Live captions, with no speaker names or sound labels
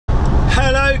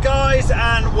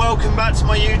welcome back to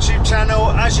my YouTube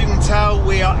channel. As you can tell,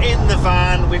 we are in the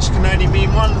van, which can only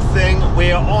mean one thing: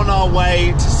 we are on our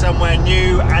way to somewhere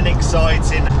new and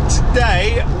exciting.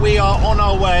 Today we are on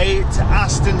our way to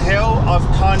Astonhill. I've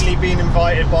kindly been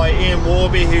invited by Ian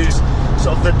Warby, who's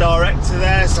sort of the director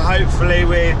there, so hopefully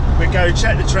we go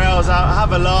check the trails out,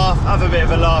 have a laugh, have a bit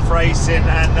of a laugh racing,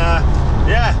 and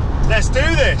yeah, let's do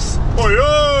this. Oi,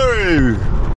 oi!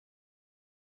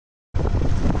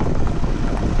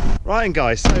 Right, and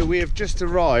guys, so we have just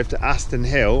arrived at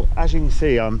Astonhill. As you can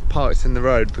see, I'm parked in the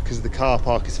road because the car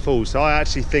park is full, so I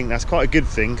actually think that's quite a good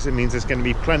thing, because it means there's going to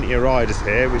be plenty of riders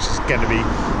here, which is going to be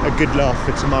a good laugh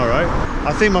for tomorrow.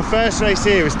 I think my first race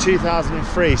here was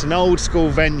 2003. It's an old school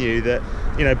venue that,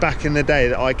 you know, back in the day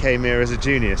that I came here as a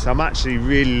junior, so I'm actually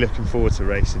really looking forward to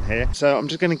racing here. So I'm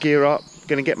just going to gear up,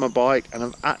 going to get my bike, and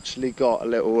I've actually got a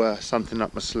little something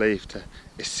up my sleeve to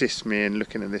assist me in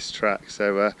looking at this track.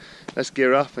 So let's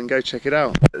gear up and go check it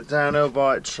out. Downhill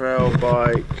bike, trail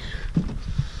bike.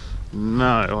 No,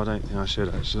 I don't think I should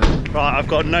actually. Right, I've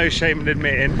got no shame in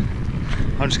admitting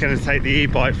I'm just going to take the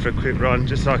e-bike for a quick run,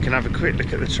 just so I can have a quick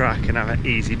look at the track and have an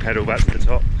easy pedal back to the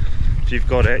top. If you've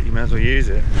got it, you may as well use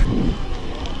it.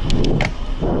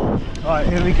 Right,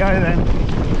 here we go then.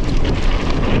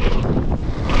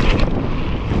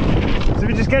 So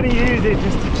we're just going to use it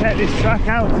just to check this track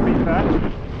out, to be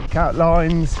fair. Cut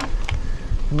lines,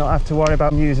 and not have to worry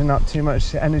about using up too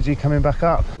much energy coming back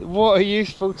up. What a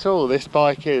useful tool this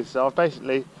bike is. So I've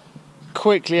basically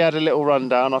quickly had a little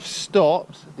rundown. I've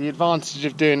stopped. The advantage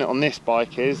of doing it on this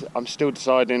bike is I'm still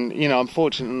deciding, you know, I'm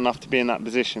fortunate enough to be in that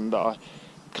position, but I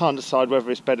can't decide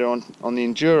whether it's better on the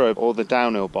enduro or the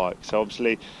downhill bike. So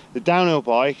obviously the downhill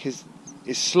bike is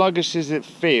as sluggish as it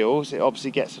feels. It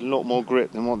obviously gets a lot more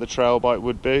grip than what the trail bike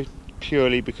would be,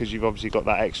 purely because you've obviously got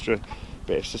that extra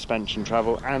bit of suspension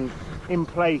travel, and in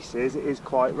places it is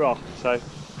quite rough. So,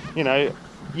 you know,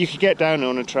 you could get downhill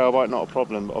on a trail bike, not a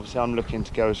problem, but obviously I'm looking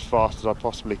to go as fast as I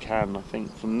possibly can. I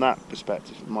think from that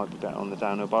perspective it might be better on the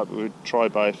downhill bike, but we'll try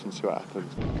both and see what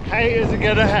happens. Haters are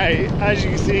gonna hate. As you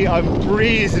can see, I'm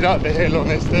breezing up the hill on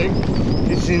this thing.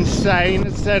 It's insane.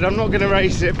 As I said, I'm not going to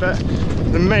race it, but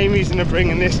the main reason of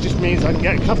bringing this just means I can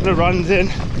get a couple of runs in,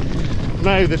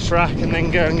 know the track, and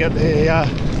then go and get the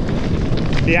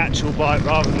actual bike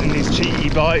rather than these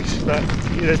cheaty bikes. But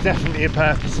you know, there's definitely a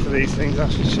purpose for these things,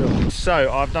 that's for sure.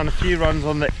 So I've done a few runs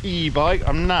on the e-bike.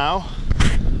 I'm now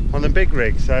on the big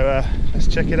rig, so let's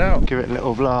check it out. Give it a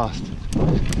little blast.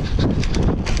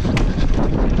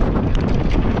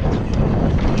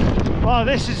 Well,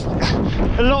 this is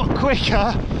a lot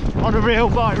quicker on a real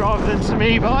bike rather than some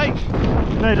e-bike.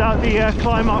 No doubt the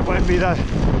climb up won't be though.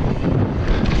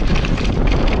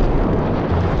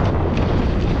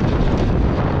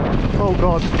 Oh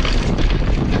god.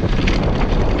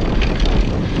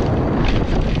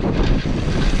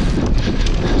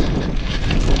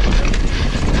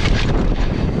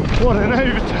 What an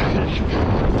overtake!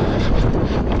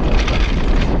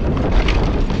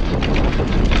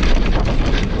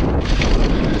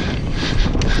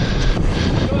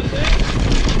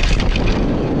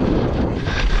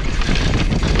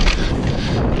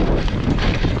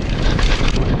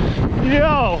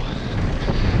 Yo,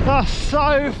 that's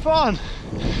so fun.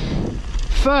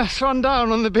 First run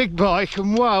down on the big bike,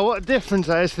 and wow, what a difference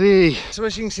that is to the E. So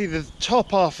as you can see, the top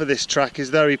half of this track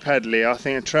is very pedally. I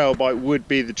think a trail bike would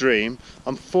be the dream.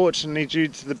 Unfortunately, due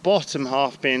to the bottom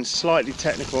half being slightly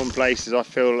technical in places, I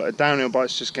feel a downhill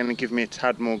bike's just going to give me a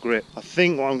tad more grip. I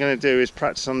think what I'm going to do is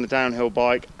practice on the downhill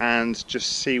bike and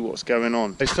just see what's going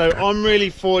on. So I'm really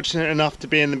fortunate enough to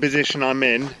be in the position I'm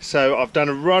in. So I've done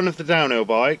a run of the downhill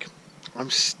bike.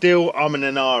 I'm still umming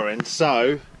and ahhing,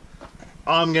 so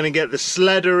I'm going to get the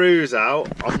Slederoos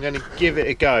out. I'm going to give it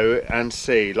a go and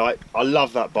see. Like, I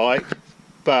love that bike,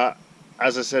 but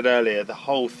as I said earlier, the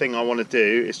whole thing I want to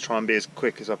do is try and be as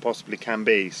quick as I possibly can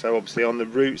be. So obviously on the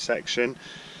route section,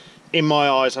 in my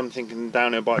eyes, I'm thinking the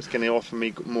downhill bike's going to offer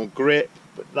me more grip,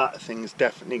 but that thing's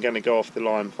definitely going to go off the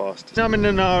line faster. I'm in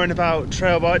an hour and about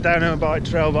trail bike, downhill bike,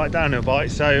 trail bike, downhill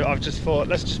bike. So I've just thought,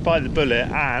 let's just bite the bullet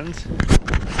and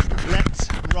let's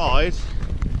ride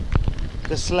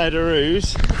the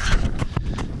Slederoos,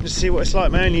 just see what it's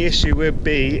like. My only issue would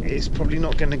be it's probably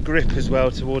not going to grip as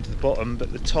well towards the bottom,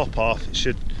 but the top half it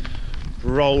should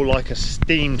roll like a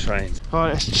steam train.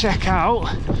 Alright, let's check out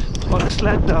what the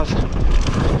sled does.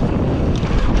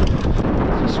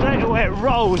 So straight away it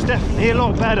rolls definitely a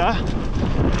lot better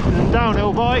than a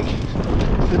downhill bike.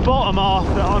 The bottom half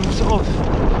that I'm sort of,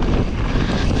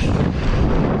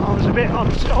 I was a bit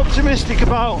optimistic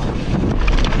about,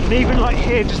 and even like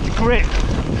here, just the grip.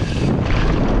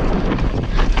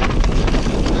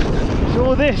 So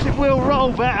Well, this, it will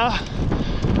roll better,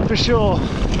 for sure.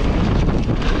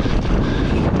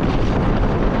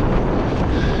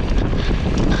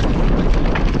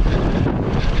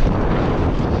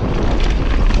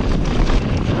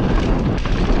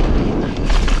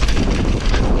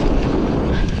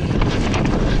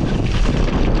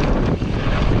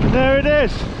 There it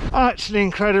is. Actually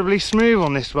incredibly smooth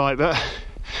on this bike, but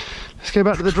let's go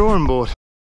back to the drawing board.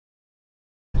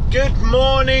 Good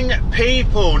morning,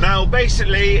 people. Now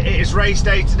basically it is race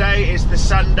day today, it's the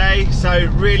Sunday, so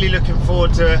really looking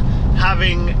forward to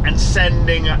having and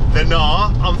sending the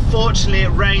Gnar. Unfortunately it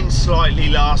rained slightly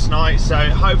last night, so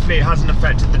hopefully it hasn't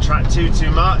affected the track too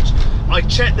much. I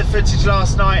checked the footage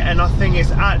last night and I think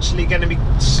it's actually going to be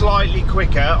slightly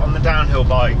quicker on the downhill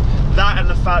bike. That and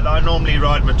the fact that I normally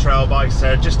ride my trail bike,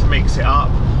 so just to mix it up.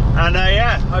 And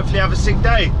yeah, hopefully have a sick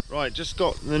day. Right, just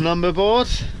got the number board.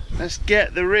 Let's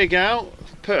get the rig out,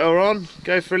 put her on,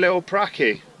 go for a little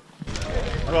pracky.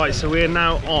 Right, so we're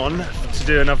now on to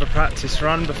do another practice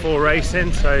run before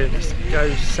racing, so let's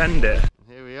go send it.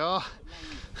 Here we are.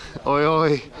 Oi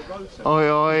oi, oi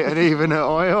oi, and even at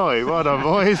oi oi. Well done,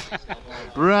 boys.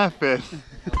 Rapid.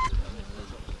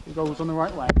 The goal's on the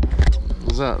right way.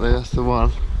 Exactly, that's the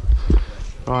one.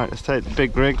 Right, let's take the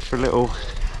big rig for a little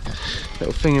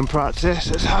thing in practice.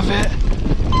 Let's have it.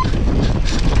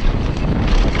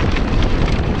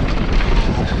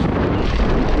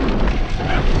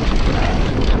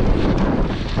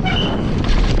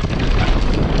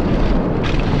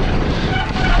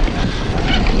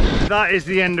 That is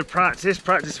the end of practice.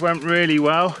 Practice went really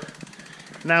well.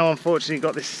 Now unfortunately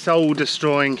got this soul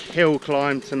destroying hill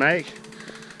climb to make.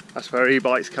 That's where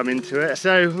e-bikes come into it.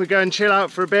 So we go and chill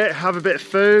out for a bit, have a bit of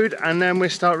food, and then we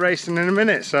start racing in a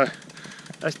minute. So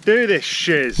let's do this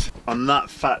shiz. On that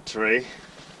factory,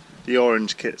 the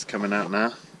orange kit's coming out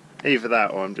now. Either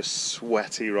that or I'm just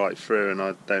sweaty right through and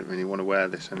I don't really want to wear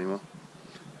this anymore.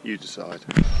 You decide.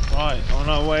 Right, on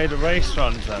our way to race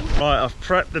runs then. Right, I've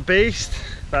prepped the beast.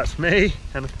 That's me,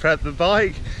 and I've prepped the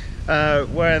bike,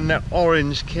 wearing the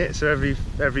orange kit so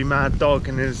every mad dog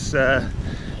and his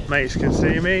mates can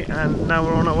see me, and now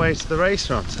we're on our way to the race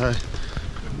run, so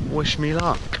wish me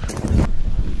luck.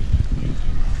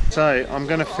 So I'm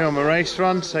going to film a race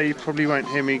run, so you probably won't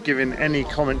hear me giving any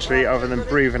commentary other than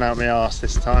breathing out my arse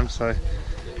this time, so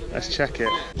let's check it.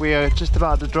 We are just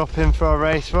about to drop in for our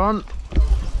race run.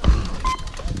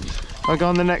 I'll go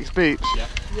on the next beach. Yeah.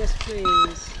 Yes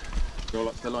please. Roll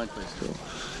up to the line, please.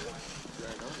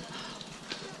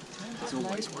 It's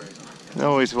always one.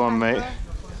 Always one, mate.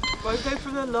 Won't go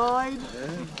for the line. Yeah.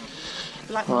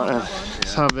 Black Right then,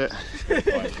 let's have it. Right, you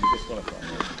just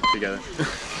qualify together.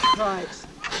 Right.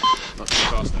 Not too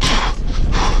fast now.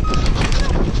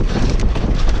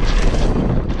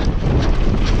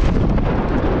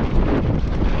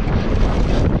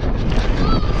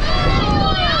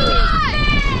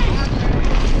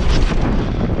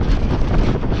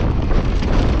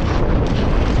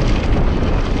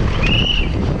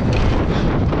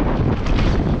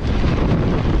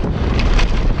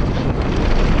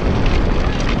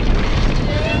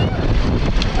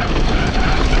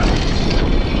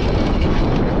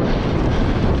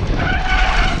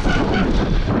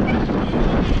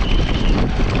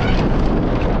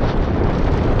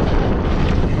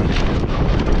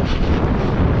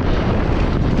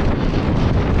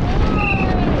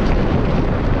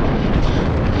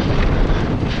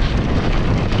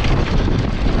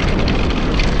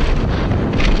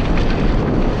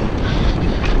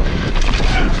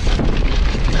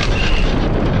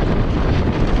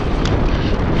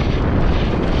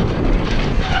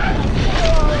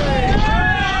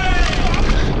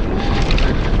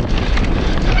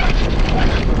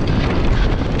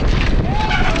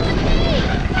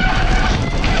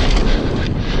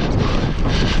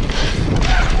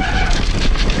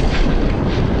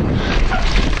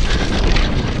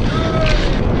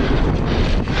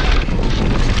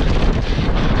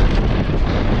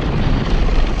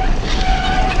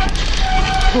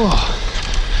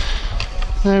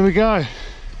 There we go.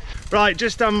 Right,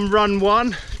 just done run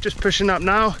one, just pushing up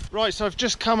now. Right, so I've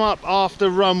just come up after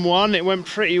run one. It went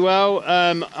pretty well.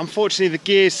 Unfortunately, the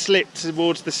gears slipped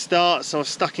towards the start, so I was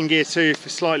stuck in gear 2 for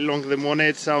slightly longer than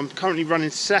wanted. So I'm currently running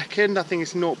second. I think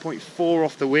it's 0.4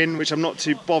 off the win, which I'm not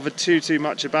too bothered too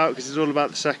much about because it's all about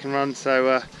the second run.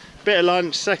 So bit of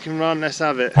lunch, second run, let's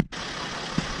have it.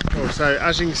 Cool, so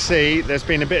as you can see, there's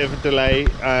been a bit of a delay.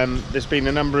 There's been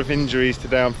a number of injuries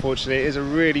today, unfortunately. It is a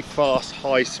really fast,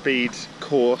 high-speed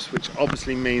course, which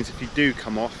obviously means if you do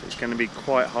come off, it's going to be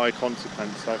quite high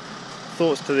consequence. So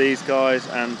thoughts to these guys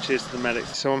and cheers to the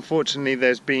medics. So unfortunately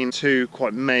there's been 2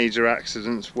 quite major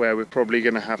accidents where we're probably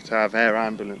going to have air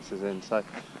ambulances in, so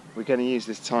we're going to use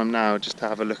this time now just to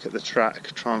have a look at the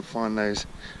track, try and find those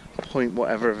point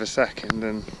whatever of a second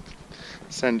and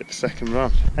send it for second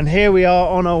run. And here we are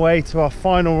on our way to our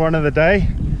final run of the day.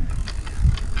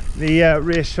 The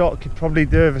rear shock could probably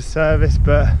do with a service,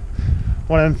 but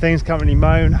one of them things can't really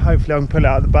moan. Hopefully I can pull it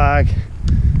out of the bag,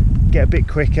 get a bit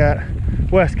quicker.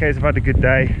 Worst case, I've had a good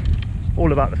day.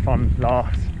 All about the fun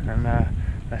last, and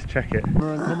let's check it.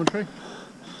 We're on commentary.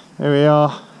 Here we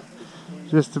are,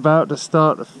 just about to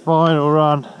start the final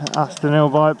run at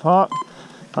Astonhill Bike Park.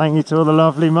 Thank you to all the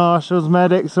lovely marshals,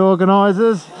 medics,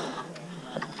 organisers.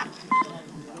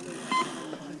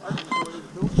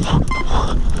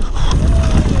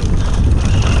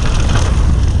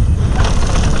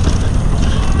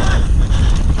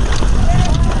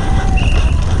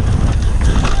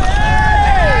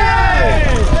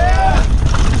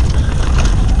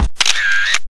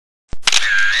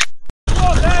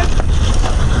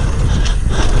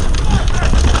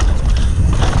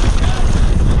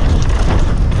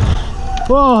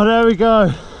 Whoa, there we go.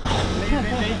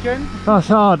 That's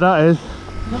hard, that is.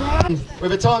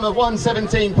 With a time of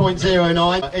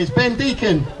 1:17.09 is Ben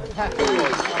Deakin.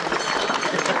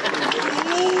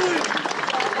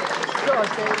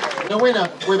 The winner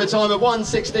with a time of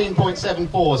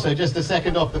 1:16.74, so just a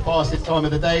second off the fastest time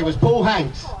of the day, was Paul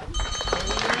Hanks.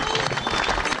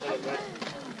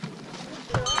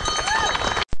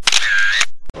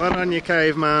 Well done, you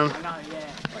caveman.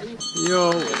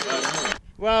 Yo.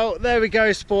 Well, there we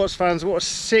go, sports fans. What a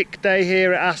sick day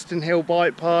here at Astonhill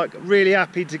Bike Park. Really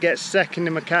happy to get second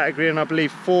in my category and I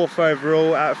believe 4th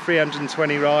overall out of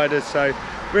 320 riders. So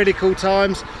really cool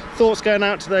times. Thoughts going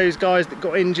out to those guys that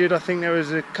got injured. I think there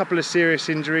was a couple of serious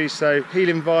injuries, so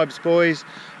healing vibes, boys.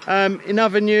 In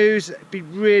other news, it'd be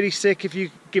really sick if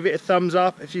you give it a thumbs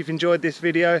up if you've enjoyed this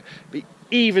video. It'd be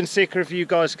even sicker if you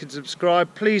guys could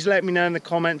subscribe. Please let me know in the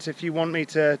comments if you want me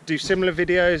to do similar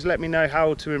videos. Let me know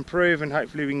how to improve and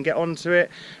hopefully we can get onto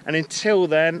it. And until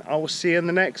then, I will see you in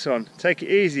the next one. Take it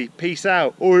easy. Peace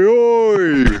out. Oi,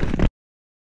 oi.